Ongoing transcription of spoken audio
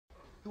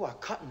You are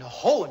cutting a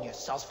hole in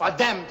yourselves for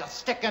them to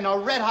stick in a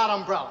red-hot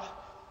umbrella.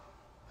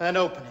 And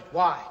open it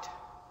wide.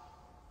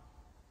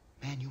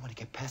 Man, you want to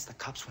get past the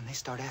cops when they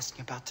start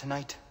asking about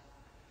tonight?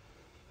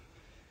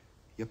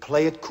 You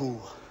play it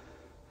cool.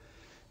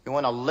 You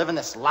want to live in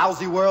this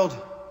lousy world?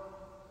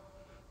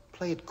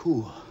 Play it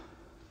cool.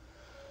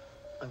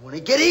 I want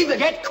to get even.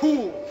 Get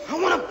cool.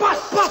 I want to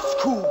bust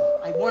cool.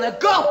 I want to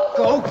go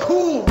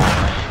cool.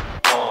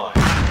 Boy,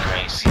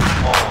 crazy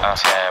boy,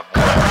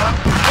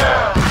 Tab.1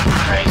 girl,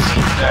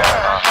 crazy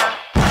girl,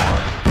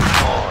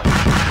 boy,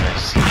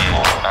 crazy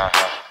boy,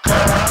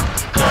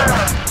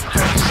 girl,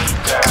 crazy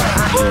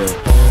girl.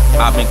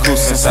 Yeah, I've been cool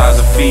since I was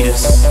a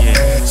fetus.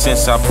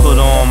 Since I put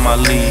on my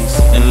leaves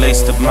and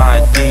laced up my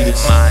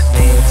Adidas.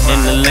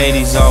 And the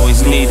ladies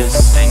always need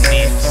us.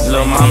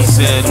 Lil' mama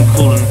said I'm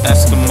cool and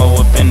Eskimo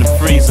up in the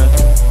freezer.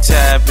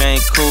 Tab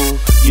ain't cool,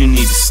 you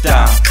need to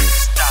stop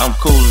it. I'm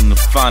cooler than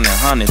finding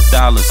 $100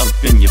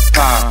 up in your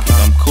pocket.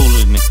 I'm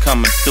cooler than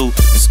coming through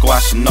and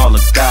squashing all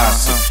the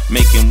gossip,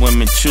 making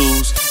women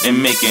choose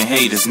and making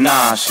haters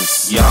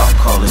nauseous. Y'all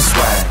call it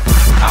swag,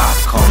 I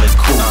call it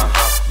cool.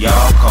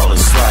 Y'all call it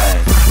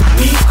swag,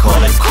 we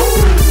call it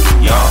cool.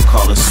 Y'all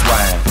call it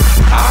swag,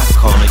 I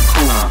call it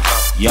cool.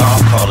 Y'all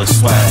call it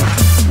swag,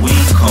 we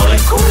call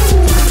it cool.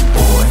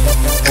 Boy,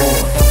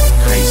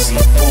 crazy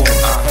boy,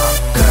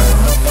 girl,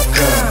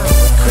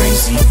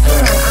 crazy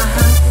girl.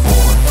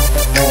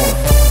 Boy,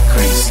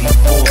 crazy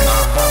boy,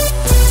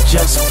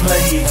 just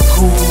play it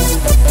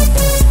cool.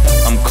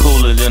 I'm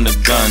cooler than the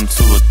gun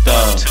to a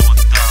thug.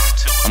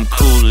 I'm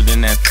cooler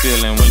than that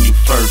feeling when you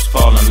first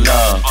fall in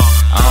love.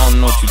 I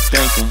don't know what you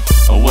thinking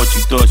or what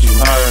you thought you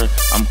heard.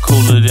 I'm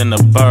cooler than a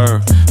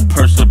bird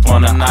perched up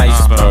on an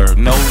iceberg.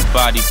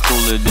 Nobody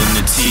cooler than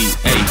the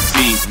T.A.B.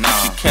 You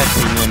should catch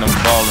me when I'm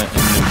ballin'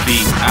 in the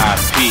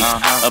VIP.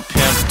 A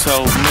pimp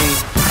told me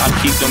I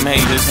keep them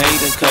haters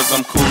hating cause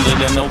I'm cooler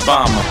than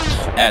Obama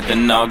at the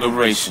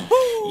inauguration.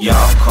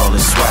 Y'all call it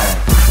swag,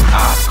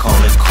 I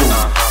call it cool.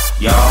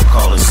 Y'all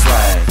call it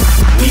swag,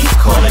 we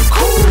call it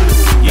cool.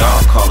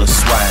 Y'all call it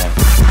swag,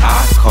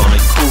 I call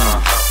it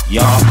cool.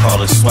 Y'all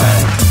call it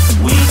swag,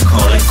 we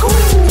call it cool.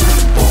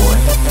 Boy,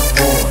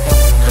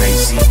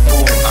 crazy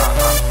boy,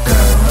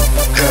 girl,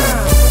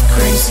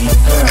 crazy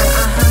girl.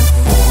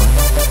 Boy,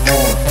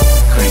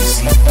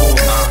 crazy boy,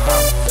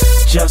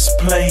 just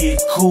play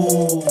it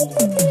cool.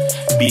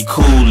 Be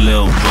cool,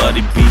 lil'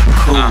 buddy, be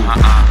cool.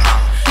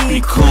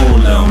 Be cool,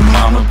 lil'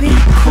 mama, be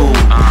cool.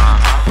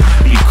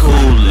 Be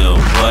cool, lil'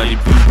 buddy,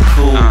 be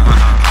cool.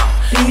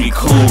 Be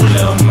cool,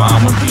 lil'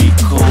 mama, be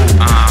cool.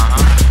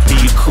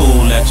 Be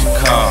cool at your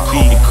car,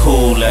 be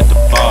cool at the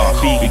bar.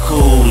 Be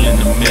cool in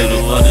the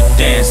middle of the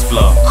dance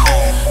floor.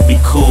 Be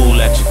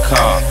cool at your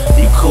car,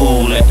 be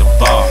cool at the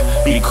bar.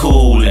 Be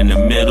cool in the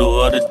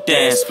middle of the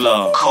dance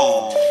floor.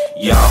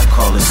 Y'all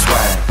call it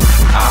swag,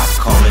 I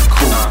call it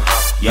cool.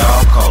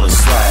 Y'all call it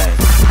swag,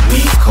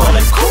 we call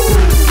it cool.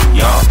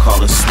 Y'all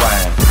call it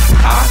swag,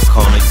 I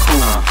call it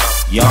cool.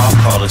 Y'all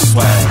call it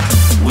swag,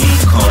 we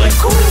call it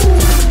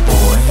cool.